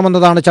ബിരുദവും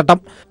വേണമെന്നതാണ് ചട്ടം.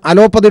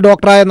 അലോപ്പതി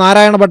ഡോക്ടറായ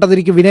നാരായണ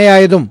ഭട്ടതിരിക്ക്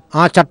വിനയായതും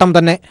ആ ചട്ടം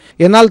തന്നെ.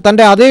 എന്നാൽ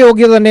തന്റെ അതേ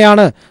യോഗ്യത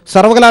തന്നെയാണ്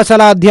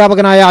സർവകലാശാല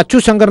അധ്യാപകനായ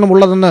അച്ചു ശങ്കറിനും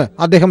ഉള്ളതെന്ന്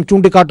അദ്ദേഹം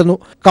ചൂണ്ടിക്കാട്ടുന്നു.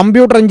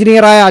 കമ്പ്യൂട്ടർ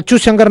എഞ്ചിനീയറായ അച്ചു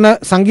ശങ്കറിന്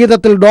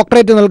സംഗീതത്തിൽ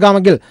ഡോക്ടറേറ്റ്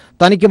നൽകാമെങ്കിൽ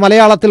തനിക്ക്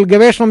മലയാളത്തിൽ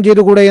ഗവേഷണം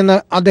ചെയ്തുകൂടെയെന്ന്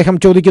അദ്ദേഹം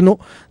ചോദിക്കുന്നു.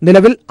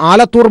 നിലവിൽ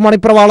ആലത്തൂർ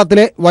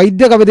മണിപ്രവാളത്തിലെ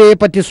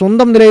വൈദ്യകവിതയെപ്പറ്റി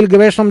സ്വന്തം നിലയിൽ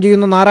ഗവേഷണം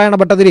ചെയ്യുന്ന നാരായണ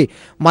ഭട്ടതിരി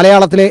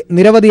മലയാളത്തിലെ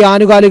നിരവധി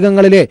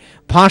ആനുകാലികങ്ങളിലെ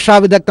ഭാഷാ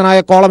വിദഗ്ധനായ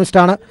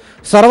കോളമിസ്റ്റാണ്.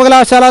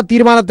 സർവകലാശാല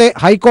തീരുമാനത്തെ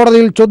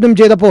ഹൈക്കോടതിയിൽ ചോദ്യം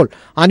ചെയ്തപ്പോൾ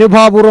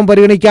അനുഭാവപൂർവ്വം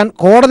പരിഗണിക്കാൻ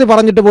കോടതി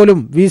പറഞ്ഞിട്ട് പോലും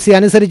VC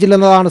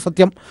അനുസരിച്ചില്ലെന്നതാണ്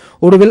സത്യം.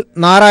 ഒടുവിൽ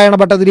നാരായണ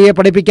ഭട്ടതിരിയെ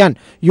പഠിപ്പിക്കാൻ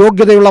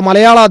യോഗ്യതയുള്ള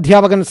മലയാള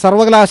അധ്യാപകൻ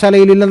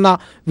സർവകലാശാലയിലില്ലെന്ന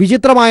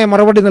വിചിത്രമായ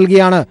മറുപടി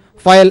നൽകിയാണ്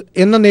ഫയൽ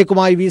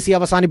എന്നേക്കുമായി VC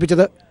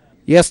അവസാനിപ്പിച്ചത്.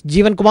 എസ്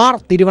ജീവൻകുമാർ,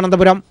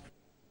 തിരുവനന്തപുരം.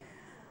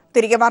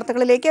 തിരികെ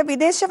വാർത്തകളിലേക്ക്.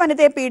 വിദേശ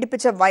വനിതയെ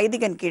പീഡിപ്പിച്ച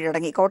വൈദികൻ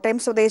കീഴടങ്ങി. കോട്ടയം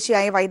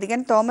സ്വദേശിയായ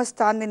വൈദികൻ തോമസ്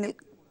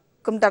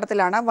താന്നിൽക്കും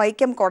തടത്തിലാണ്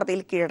വൈക്കം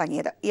കോടതിയിൽ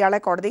കീഴടങ്ങിയത്. ഇയാളെ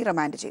കോടതി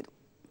റിമാൻഡ് ചെയ്തു.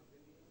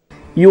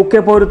 UK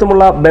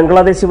പൗരത്വമുള്ള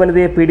ബംഗ്ലാദേശി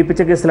വനിതയെ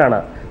പീഡിപ്പിച്ച കേസിലാണ്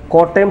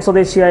കോട്ടയം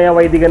സ്വദേശിയായ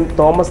വൈദികൻ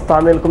തോമസ്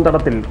താന്നിൽക്കും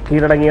തടത്തിൽ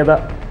കീഴടങ്ങിയത്.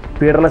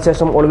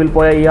 പീഡനശേഷം ഒളിവിൽ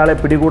പോയ ഇയാളെ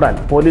പിടികൂടാൻ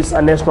പോലീസ്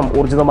അന്വേഷണം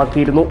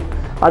ഊർജിതമാക്കിയിരുന്നു.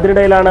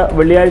 അതിനിടയിലാണ്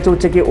വെള്ളിയാഴ്ച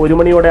ഉച്ചയ്ക്ക് 1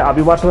 മണിയോടെ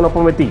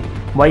അഭിഭാഷകനൊപ്പം എത്തി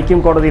വൈക്കം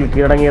കോടതിയിൽ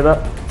കീഴടങ്ങിയത്.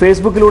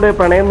 ഫേസ്ബുക്കിലൂടെ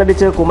പ്രണയം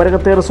നടിച്ച്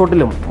കുമരകത്തെ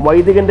റിസോർട്ടിലും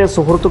വൈദികന്റെ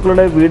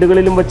സുഹൃത്തുക്കളുടെ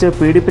വീടുകളിലും വെച്ച്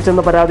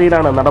പീഡിപ്പിച്ചെന്ന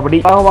പരാതിയിലാണ് നടപടി.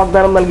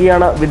 വാഗ്ദാനം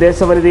നൽകിയാണ് വിദേശ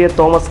വനിതയെ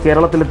തോമസ്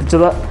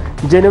കേരളത്തിലെത്തിച്ചത്.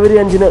 ജനുവരി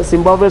 5-ന്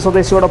സിംബാബ്വെ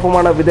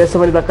സ്വദേശിയോടൊപ്പമാണ് വിദേശ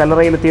വനിത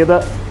കല്ലറയിലെത്തിയത്.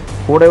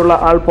 കൂടെയുള്ള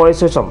ആൾ പോയ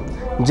ശേഷം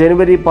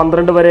ജനുവരി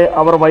 12 വരെ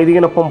അവർ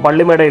വൈദികനൊപ്പം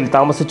പള്ളിമേടയിൽ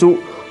താമസിച്ചു.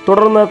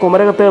 തുടർന്ന്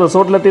കുമരകത്തെ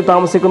റിസോർട്ടിലെത്തി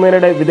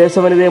താമസിക്കുന്നതിനിടെ വിദേശ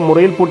വനിതയെ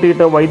മുറിയിൽ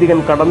പൂട്ടിയിട്ട് വൈദികൻ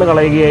കടന്നു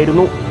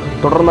കളയുകയായിരുന്നു.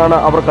 തുടർന്നാണ്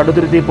അവർ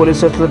കടുത്തുരുത്തി പോലീസ്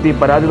സ്റ്റേഷനിലെത്തി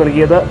പരാതി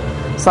നൽകിയത്.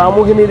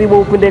 സാമൂഹ്യനീതി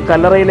വകുപ്പിന്റെ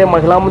കല്ലറയിലെ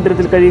മഹിളാ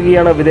മന്ദിരത്തിൽ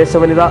കഴിയുകയാണ് വിദേശ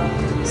വനിത.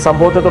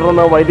 സംഭവത്തെ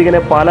തുടർന്ന്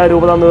വൈദികനെ പാലാ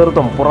രൂപതാ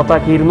നേതൃത്വം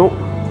പുറത്താക്കിയിരുന്നു.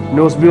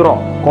 News bureau,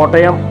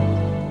 Kottayam.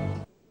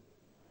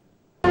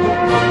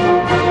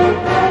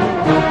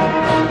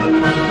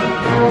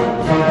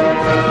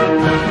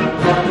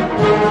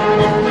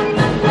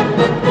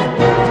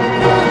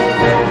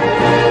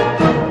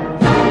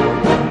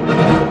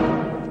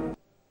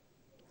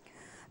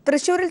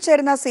 തൃശൂരിൽ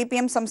ചേരുന്ന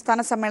CPM സംസ്ഥാന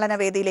സമ്മേളന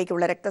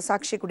വേദിയിലേക്കുള്ള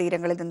രക്തസാക്ഷി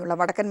കുടീരങ്ങളിൽ നിന്നുള്ള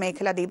വടക്കൻ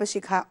മേഖല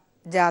ദീപശിഖ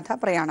ജാഥ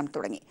പ്രയാണം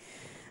തുടങ്ങി.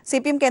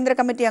 CPM കേന്ദ്ര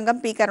കമ്മിറ്റി അംഗം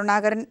P.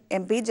 കരുണാകരൻ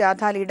MP,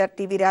 ജാഥ ലീഡർ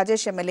TV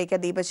രാജേഷ്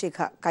MLAക്ക്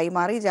ദീപശിഖ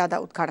കൈമാറി ജാഥ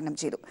ഉദ്ഘാടനം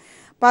ചെയ്തു.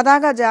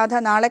 പതാക ജാഥ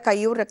നാളെ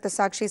കയ്യൂർ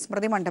രക്തസാക്ഷി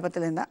സ്മൃതി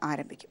മണ്ഡപത്തിൽ നിന്ന്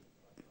ആരംഭിക്കും.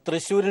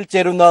 തൃശൂരിൽ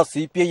ചേരുന്ന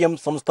CPIM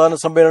സംസ്ഥാന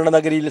സമ്മേളന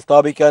നഗരിയിൽ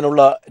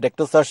സ്ഥാപിക്കാനുള്ള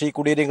രക്തസാക്ഷി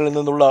കുടീരങ്ങളിൽ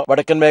നിന്നുള്ള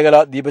വടക്കൻ മേഖല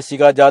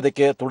ദീപശിഖ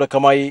ജാഥയ്ക്ക്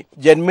തുടക്കമായി.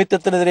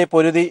 ജന്മിത്തത്തിനെതിരെ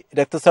പൊരുതി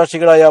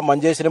രക്തസാക്ഷികളായ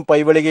മഞ്ചേശ്വരം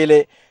പൈവളികയിലെ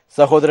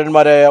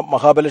സഹോദരന്മാരായ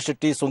മഹാബല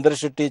ഷെട്ടി, സുന്ദര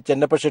ഷെട്ടി,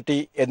 ചെന്നപ്പ ഷെട്ടി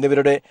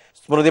എന്നിവരുടെ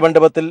സ്മൃതി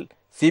മണ്ഡപത്തിൽ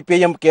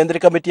CPIM കേന്ദ്ര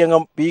കമ്മിറ്റി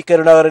അംഗം P.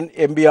 കരുണാകരൻ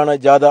MP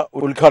ജാഥ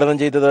ഉദ്ഘാടനം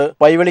ചെയ്തത്.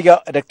 പൈവളിക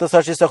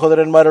രക്തസാക്ഷി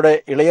സഹോദരന്മാരുടെ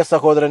ഇളയ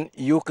സഹോദരൻ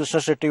U. കൃഷ്ണ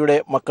ഷെട്ടിയുടെ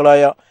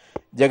മക്കളായ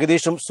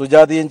ജഗദീഷും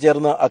സുജാതയും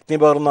ചേർന്ന് അഗ്നി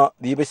പകർന്ന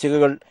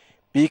ദീപശിഖകൾ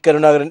P.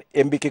 കരുണാകരൻ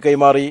MPക്ക്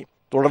കൈമാറി.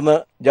 തുടർന്ന്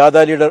ജാഥ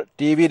leader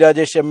TV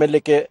Rajesh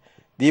MLAക്ക്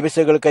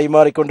ദീപശിഖകൾ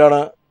കൈമാറിക്കൊണ്ടാണ്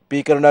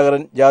P.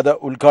 Karunakaran ജാഥ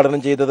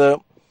ഉദ്ഘാടനം ചെയ്തത്.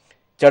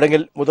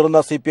 ചടങ്ങിൽ മുതിർന്ന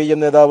CPIM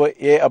നേതാവ്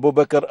A.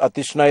 അബൂബക്കർ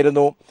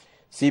അധ്യക്ഷനായിരുന്നു.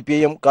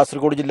 CPIM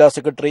കാസർഗോഡ് ജില്ലാ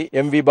സെക്രട്ടറി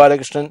MV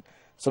ബാലകൃഷ്ണൻ,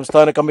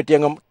 സംസ്ഥാന കമ്മിറ്റി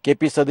അംഗം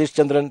KP സതീഷ്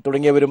ചന്ദ്രൻ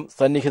തുടങ്ങിയവരും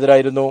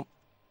സന്നിഹിതരായിരുന്നു.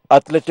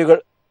 അത്ലറ്റുകൾ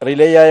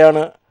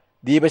റിലേയായാണ്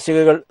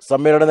ദീപശിഖകൾ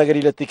സമ്മേളന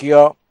നഗരിയിലെത്തിക്കുക.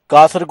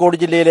 കാസർഗോഡ്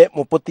ജില്ലയിലെ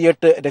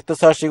 38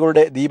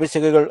 രക്തസാക്ഷികളുടെ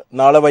ദീപശിഖകൾ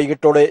നാളെ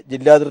വൈകിട്ടോടെ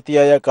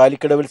ജില്ലാതിർത്തിയായ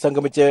കാലിക്കടവിൽ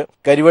സംഗമിച്ച്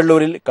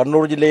കരിവള്ളൂരിൽ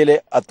കണ്ണൂർ ജില്ലയിലെ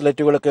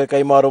അത്ലറ്റുകൾക്ക്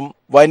കൈമാറും.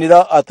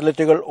 വനിതാ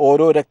അത്ലറ്റുകൾ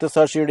ഓരോ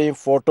രക്തസാക്ഷിയുടെയും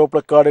ഫോട്ടോ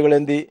പ്ലക്കാർഡുകൾ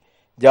എന്തി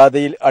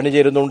ജാഥയിൽ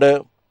അണിചേരുന്നുണ്ട്.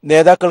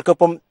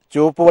 നേതാക്കൾക്കൊപ്പം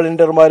ചുവപ്പ്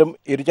വളണ്ടിയർമാരും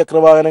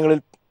ഇരുചക്രവാഹനങ്ങളിൽ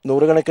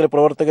നൂറുകണക്കിന്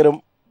പ്രവർത്തകരും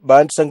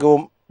ബാൻഡ്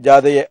സംഘവും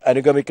ജാഥയെ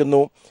അനുഗമിക്കുന്നു.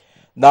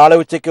 നാളെ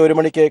ഉച്ചയ്ക്ക് 1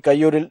 മണിക്ക്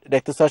കയ്യൂരിൽ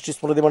രക്തസാക്ഷി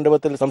സ്മൃതി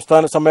മണ്ഡപത്തിൽ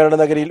സംസ്ഥാന സമ്മേളന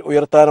നഗരിയിൽ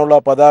ഉയർത്താനുള്ള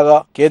പതാക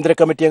കേന്ദ്ര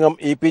കമ്മിറ്റി അംഗം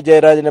EP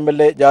ജയരാജൻ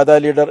MLA ജാഥ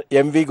ലീഡർ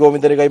MV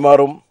ഗോവിന്ദന്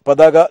കൈമാറും.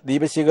 പതാക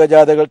ദീപശിഖ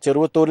ജാഥകൾ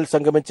ചെറുവത്തൂരിൽ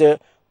സംഗമിച്ച്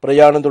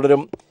പ്രയാണം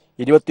തുടരും.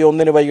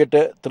 21-ന്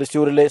വൈകിട്ട്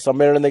തൃശൂരിലെ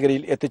സമ്മേളന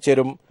നഗരിയിൽ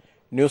എത്തിച്ചേരും.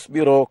 News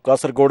bureau,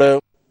 Kasaragod.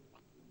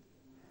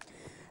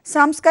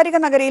 സാംസ്കാരിക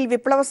നഗരിയിൽ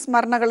വിപ്ലവ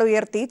സ്മരണകൾ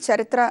ഉയർത്തി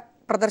ചരിത്ര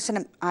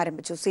പ്രദർശനം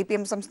ആരംഭിച്ചു.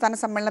 CPM സംസ്ഥാന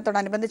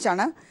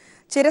സമ്മേളനത്തോടനുബന്ധിച്ചാണ്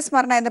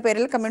ചിരസ്മരണ എന്ന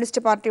പേരിൽ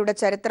കമ്മ്യൂണിസ്റ്റ് പാർട്ടിയുടെ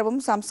ചരിത്രവും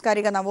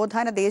സാംസ്കാരിക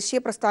നവോത്ഥാന ദേശീയ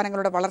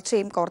പ്രസ്ഥാനങ്ങളുടെ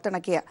വളർച്ചയും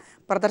കോർത്തിണക്കിയ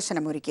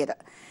പ്രദർശനമൊരുക്കിയത്.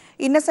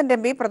 ഇന്നസെന്റ്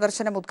എം.പി.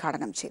 പ്രദർശനം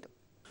ഉദ്ഘാടനം ചെയ്തു.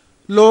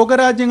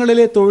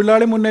 ലോകരാജ്യങ്ങളിലെ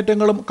തൊഴിലാളി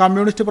മുന്നേറ്റങ്ങളും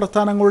കമ്മ്യൂണിസ്റ്റ്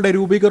പ്രസ്ഥാനങ്ങളുടെ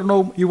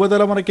രൂപീകരണവും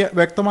യുവതലമുറയ്ക്ക്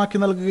വ്യക്തമാക്കി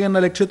നൽകുകയെന്ന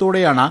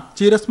ലക്ഷ്യത്തോടെയാണ്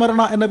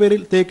ചിരസ്മരണ എന്ന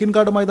പേരിൽ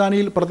തേക്കിൻകാട്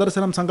മൈതാനിയിൽ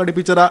പ്രദർശനം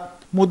സംഘടിപ്പിച്ചത്.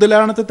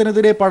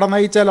 മുതലാളിത്തത്തിനെതിരെ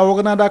പടനയിച്ച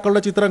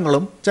ലോകനേതാക്കളുടെ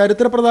ചിത്രങ്ങളും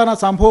ചരിത്രപ്രധാന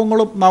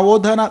സംഭവങ്ങളും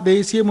നവോത്ഥാന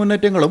ദേശീയ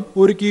മുന്നേറ്റങ്ങളും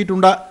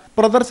ഒരുക്കിയിട്ടുണ്ട്.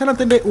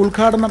 പ്രദർശനത്തിന്റെ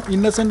ഉദ്ഘാടനം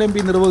ഇന്നസെന്റ്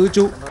എം.പി.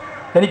 നിർവഹിച്ചു.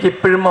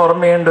 എനിക്കിപ്പോഴും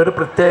ഓർമ്മയുണ്ട്, ഒരു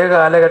പ്രത്യേക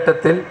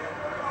കാലഘട്ടത്തിൽ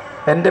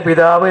എൻ്റെ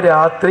പിതാവ്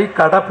രാത്രി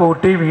കട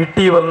പൂട്ടി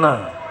വീട്ടിൽ വന്ന്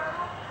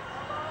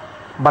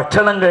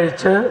ഭക്ഷണം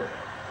കഴിച്ച്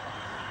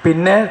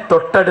പിന്നെ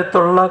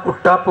തൊട്ടടുത്തുള്ള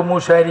കുട്ടാപ്പ്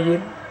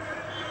മൂശാരിയും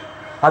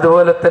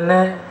അതുപോലെ തന്നെ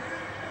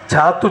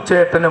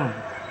ചാത്തുച്ചേട്ടനും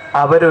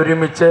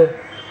അവരൊരുമിച്ച്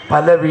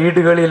പല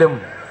വീടുകളിലും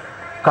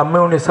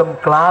കമ്മ്യൂണിസം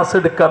ക്ലാസ്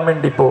എടുക്കാൻ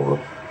വേണ്ടി പോകും.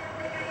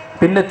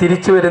 പിന്നെ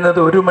തിരിച്ചു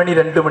വരുന്നത് 1 മണി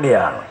 2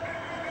 മണിയാണ്.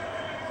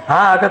 ആ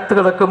അകത്ത്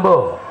കിടക്കുമ്പോൾ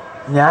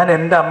ഞാൻ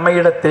എൻ്റെ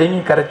അമ്മയുടെ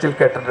തേങ്ങിക്കരച്ചിൽ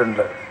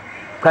കേട്ടിട്ടുണ്ട്.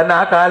 കാരണം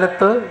ആ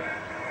കാലത്ത്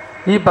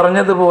ഈ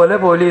പറഞ്ഞതുപോലെ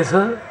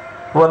പോലീസ്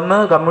വന്ന്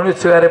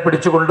കമ്മ്യൂണിസ്റ്റുകാരെ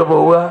പിടിച്ചു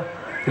കൊണ്ടുപോവുക,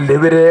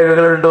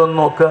 ലഘുരേഖകളുണ്ടോ എന്ന്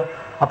നോക്കുക.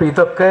 അപ്പം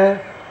ഇതൊക്കെ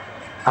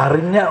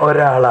അറിഞ്ഞ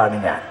ഒരാളാണ്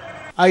ഞാൻ.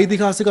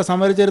 ഐതിഹാസിക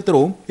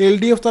സമരചരിത്രവും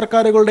LDF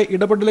സർക്കാരുകളുടെ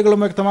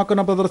ഇടപെടലുകളും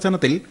വ്യക്തമാക്കുന്ന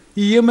പ്രദർശനത്തിൽ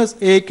EMS,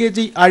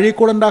 AKG,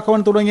 അഴീക്കോടൻ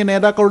രാഘവൻ തുടങ്ങിയ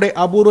നേതാക്കളുടെ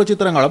അപൂർവ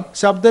ചിത്രങ്ങളും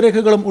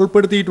ശബ്ദരേഖകളും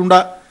ഉൾപ്പെടുത്തിയിട്ടുണ്ട്.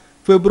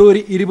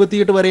 ഫെബ്രുവരി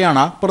 28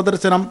 വരെയാണ്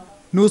പ്രദർശനം.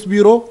 News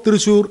bureau,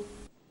 Thrissur.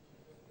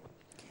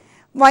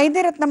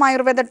 Vaidyaratnam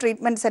Ayurveda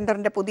treatment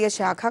സെന്ററിന്റെ പുതിയ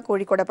ശാഖ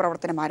കോഴിക്കോട്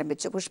പ്രവർത്തനം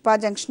ആരംഭിച്ചു. പുഷ്പ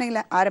ജംഗ്ഷനിൽ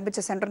ആരംഭിച്ച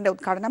സെന്ററിന്റെ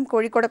ഉദ്ഘാടനം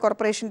Kozhikode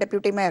corporation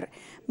deputy mayor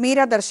Meera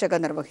ദർശക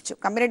നിർവഹിച്ചു.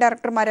 കമ്പനി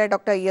ഡയറക്ടർമാരായ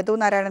ഡോക്ടർ യദു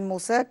നാരായണൻ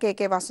മൂസ്,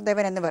 KK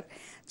വാസുദേവൻ എന്നിവർ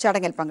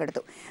ചടങ്ങിൽ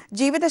പങ്കെടുത്തു.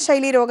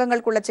 ജീവിതശൈലി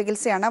രോഗങ്ങൾക്കുള്ള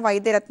ചികിത്സയാണ്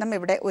വൈദ്യരത്നം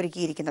ഇവിടെ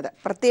ഒരുക്കിയിരിക്കുന്നത്.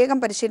 പ്രത്യേകം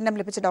പരിശീലനം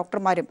ലഭിച്ച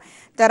ഡോക്ടർമാരും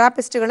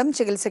തെറാപ്പിസ്റ്റുകളും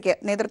ചികിത്സയ്ക്ക്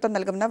നേതൃത്വം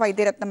നൽകുമെന്ന്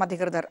വൈദ്യരത്നം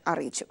അധികൃതർ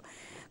അറിയിച്ചു.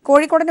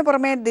 കോഴിക്കോടിന്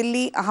പുറമെ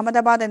ദില്ലി,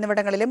 അഹമ്മദാബാദ്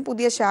എന്നിവിടങ്ങളിലും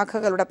പുതിയ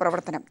ശാഖകളുടെ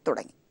പ്രവർത്തനം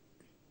തുടങ്ങി.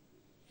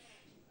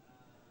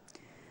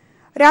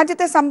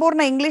 രാജ്യത്തെ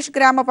സമ്പൂർണ്ണ ഇംഗ്ലീഷ്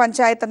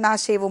ഗ്രാമപഞ്ചായത്ത് എന്ന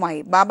ആശയവുമായി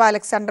ബാബ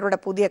അലക്സാണ്ടറുടെ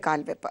പുതിയ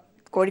കാൽവെപ്പ്.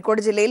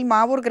 കോഴിക്കോട് ജില്ലയിൽ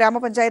മാവൂർ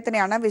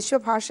ഗ്രാമപഞ്ചായത്തിനെയാണ്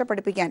വിശ്വഭാഷ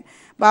പഠിപ്പിക്കാൻ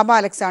ബാബ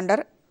അലക്സാണ്ടർ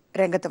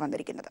രംഗത്ത്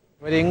വന്നിരിക്കുന്നത്.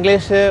 ഒരു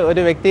ഇംഗ്ലീഷ്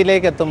ഒരു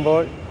വ്യക്തിയിലേക്ക്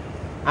എത്തുമ്പോൾ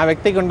ആ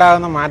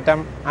വ്യക്തിക്കുണ്ടാകുന്ന മാറ്റം,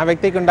 ആ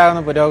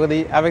വ്യക്തിക്കുണ്ടാകുന്ന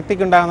പുരോഗതി, ആ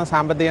വ്യക്തിക്കുണ്ടാകുന്ന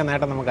സാമ്പത്തിക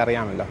നേട്ടം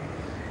നമുക്കറിയാമല്ലോ.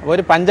 അപ്പോൾ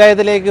ഒരു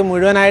പഞ്ചായത്തിലേക്ക്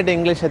മുഴുവനായിട്ട്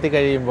ഇംഗ്ലീഷ്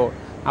എത്തിക്കഴിയുമ്പോൾ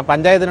ആ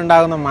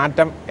പഞ്ചായത്തിനുണ്ടാകുന്ന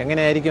മാറ്റം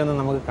എങ്ങനെയായിരിക്കുമെന്ന്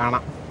നമുക്ക്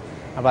കാണാം.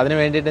 അപ്പോൾ അതിന്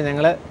വേണ്ടിയിട്ട്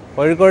ഞങ്ങൾ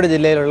കോഴിക്കോട്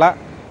ജില്ലയിലുള്ള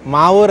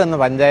മാവൂർ എന്ന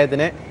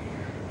പഞ്ചായത്തിനെ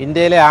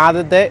ഇന്ത്യയിലെ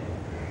ആദ്യത്തെ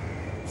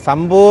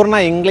സമ്പൂർണ്ണ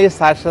ഇംഗ്ലീഷ്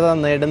സാക്ഷരത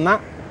നേടുന്ന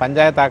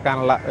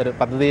പഞ്ചായത്താക്കാനുള്ള ഒരു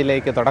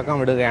പദ്ധതിയിലേക്ക്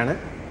തുടക്കം വിടുകയാണ്.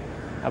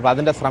 അപ്പോൾ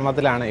അതിൻ്റെ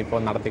ശ്രമത്തിലാണ്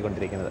ഇപ്പോൾ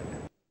നടത്തിക്കൊണ്ടിരിക്കുന്നത്.